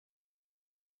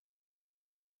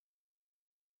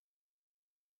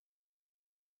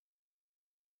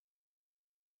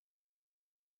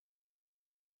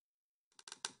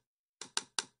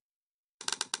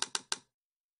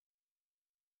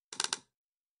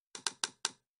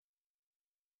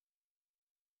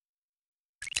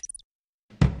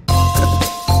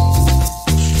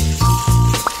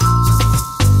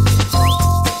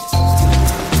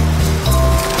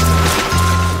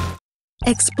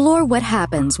Explore what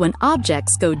happens when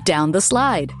objects go down the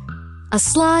slide. A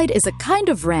slide is a kind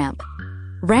of ramp.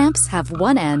 Ramps have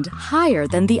one end higher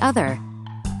than the other.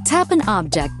 Tap an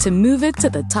object to move it to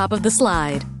the top of the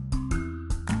slide.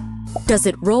 Does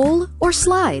it roll or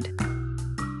slide?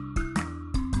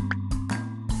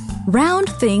 Round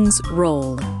things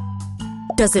roll.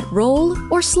 Does it roll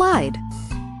or slide?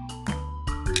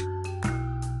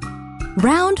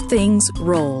 Round things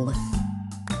roll.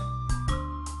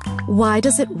 Why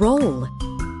does it roll?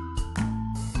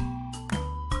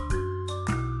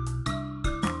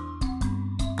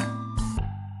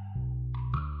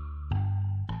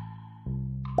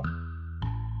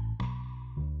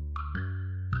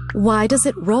 Why does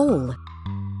it roll?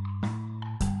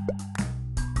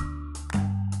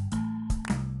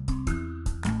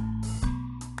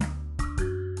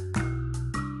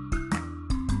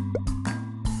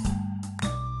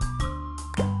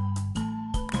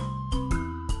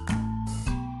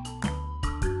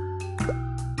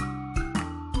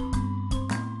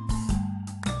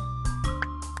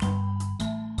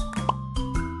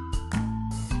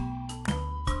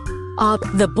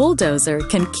 The bulldozer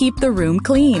can keep the room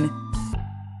clean.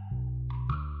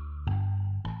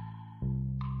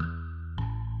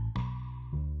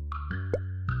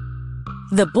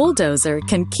 The bulldozer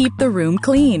can keep the room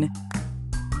clean.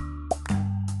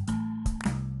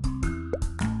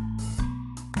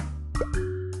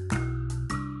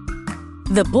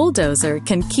 The bulldozer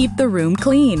can keep the room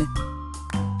clean.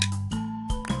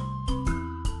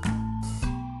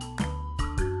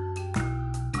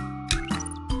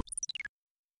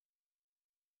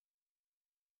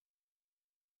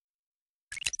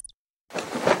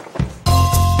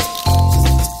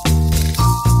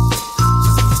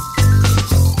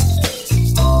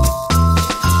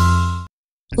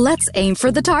 Let's aim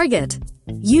for the target.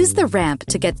 Use the ramp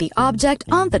to get the object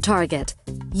on the target.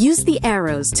 Use the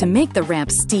arrows to make the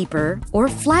ramp steeper or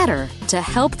flatter to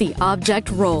help the object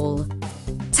roll.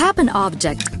 Tap an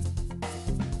object.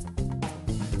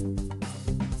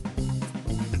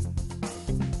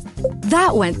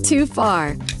 That went too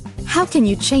far. How can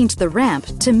you change the ramp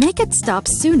to make it stop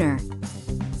sooner?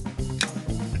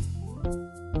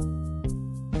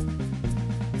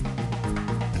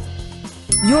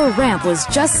 Your ramp was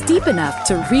just steep enough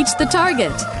to reach the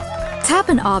target. Tap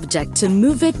an object to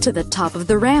move it to the top of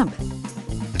the ramp.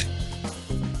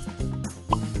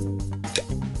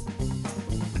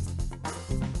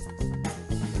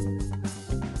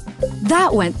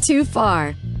 That went too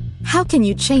far. How can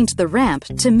you change the ramp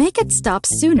to make it stop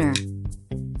sooner?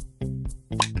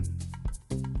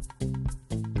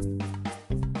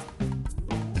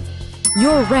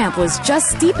 Your ramp was just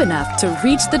steep enough to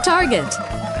reach the target.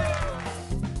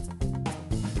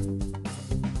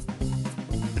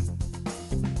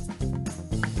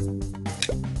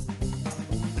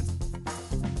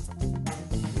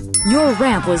 Your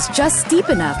ramp was just steep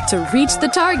enough to reach the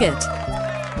target.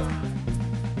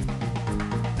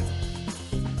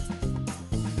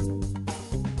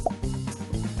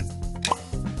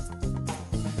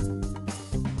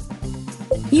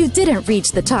 You didn't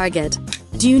reach the target.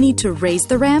 Do you need to raise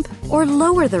the ramp or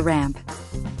lower the ramp?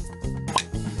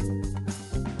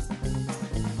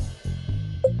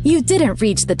 You didn't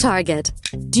reach the target.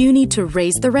 Do you need to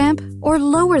raise the ramp or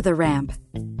lower the ramp?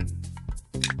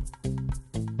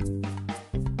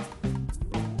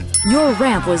 Your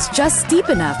ramp was just steep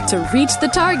enough to reach the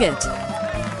target.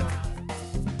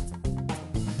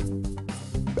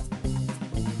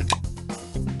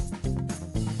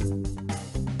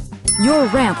 Your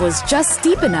ramp was just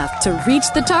steep enough to reach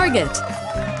the target.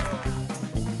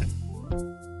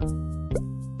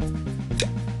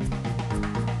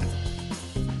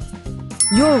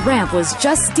 Your ramp was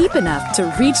just steep enough to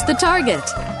reach the target.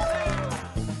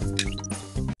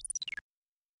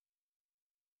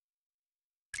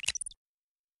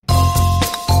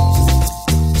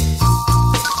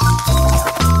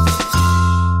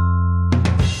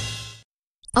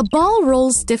 A ball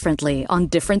rolls differently on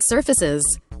different surfaces.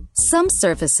 Some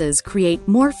surfaces create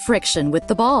more friction with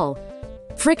the ball.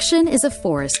 Friction is a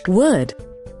force. Wood.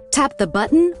 Tap the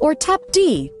button or tap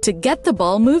D to get the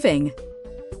ball moving.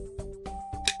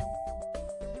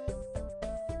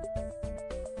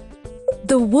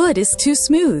 The wood is too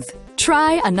smooth.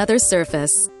 Try another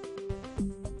surface.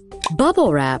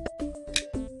 Bubble wrap.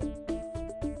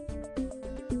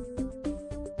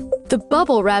 The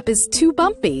bubble wrap is too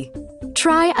bumpy.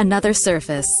 Try another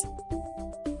surface.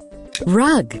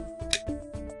 Rug.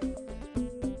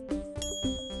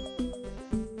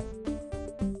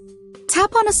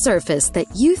 Tap on a surface that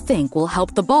you think will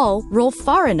help the ball roll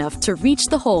far enough to reach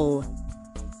the hole.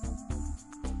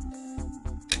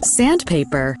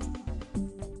 Sandpaper.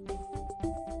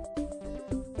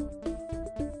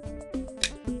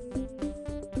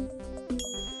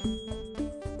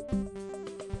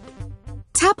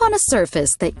 on a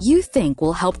surface that you think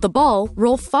will help the ball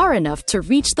roll far enough to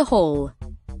reach the hole.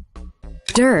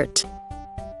 Dirt.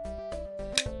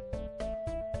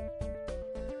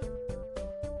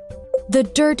 The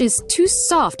dirt is too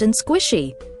soft and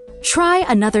squishy. Try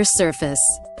another surface.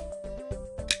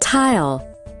 Tile.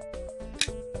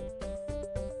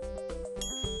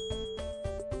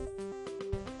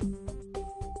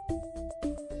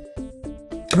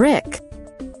 Brick.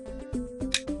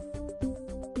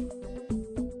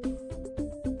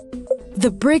 The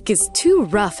brick is too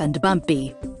rough and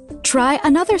bumpy. Try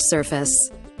another surface.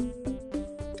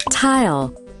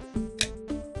 Tile.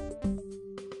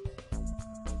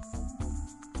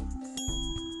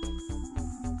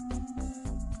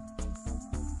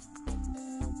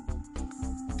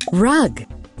 Rug.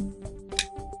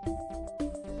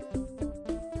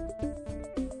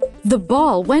 The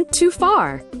ball went too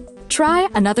far. Try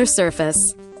another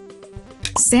surface.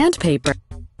 Sandpaper.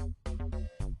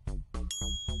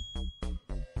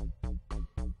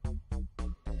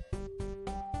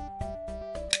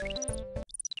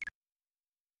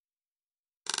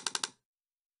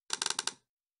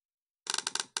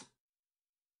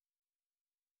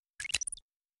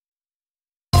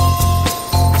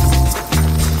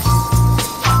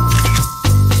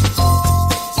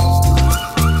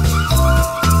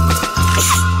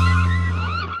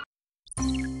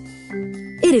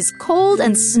 It is cold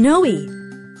and snowy.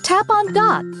 Tap on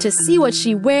Dot to see what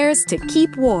she wears to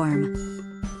keep warm.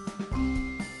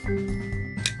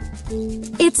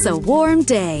 It's a warm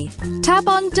day. Tap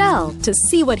on Del to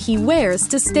see what he wears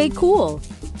to stay cool.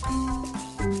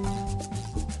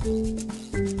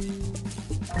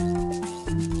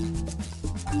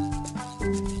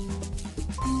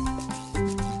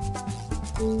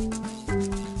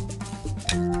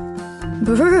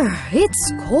 Brr,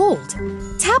 it's cold.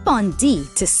 Tap on D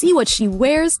to see what she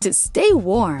wears to stay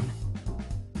warm.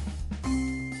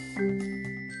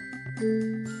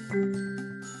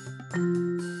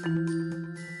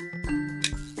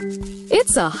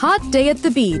 It's a hot day at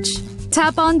the beach.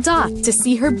 Tap on Dot to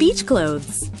see her beach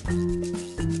clothes.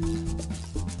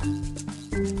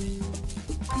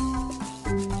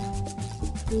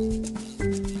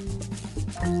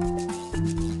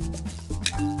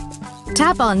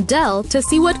 Tap on Del to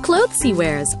see what clothes he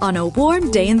wears on a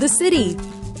warm day in the city.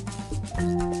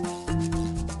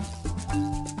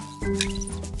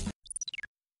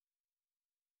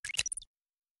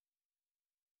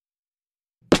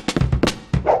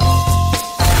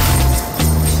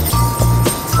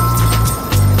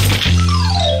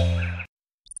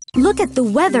 Look at the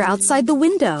weather outside the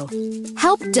window.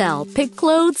 Help Del pick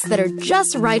clothes that are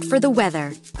just right for the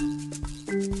weather.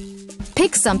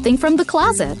 Pick something from the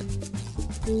closet.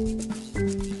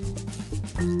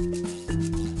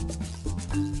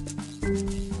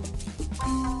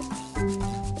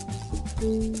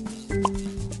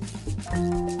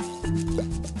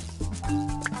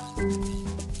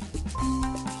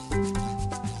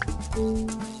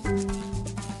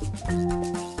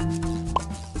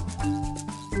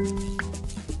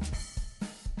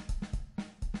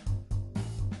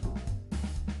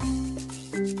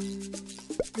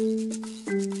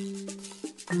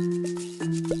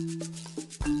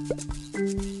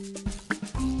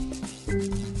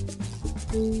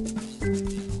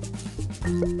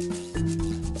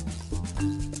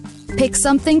 Pick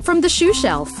something from the shoe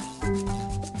shelf.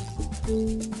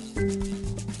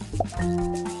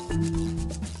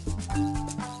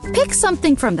 Pick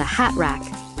something from the hat rack.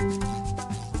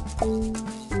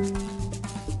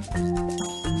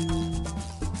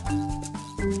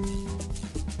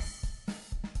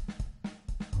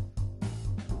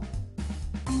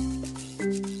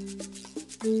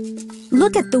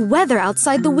 Look at the weather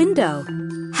outside the window.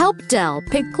 Help Del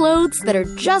pick clothes that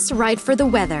are just right for the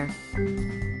weather.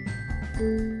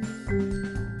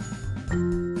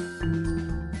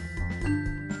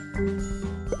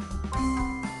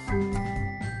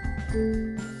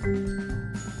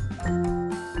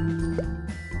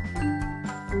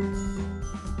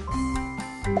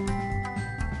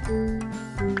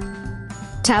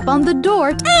 Tap on the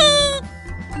door.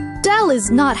 Del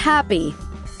is not happy.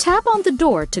 Tap on the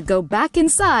door to go back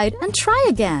inside and try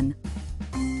again.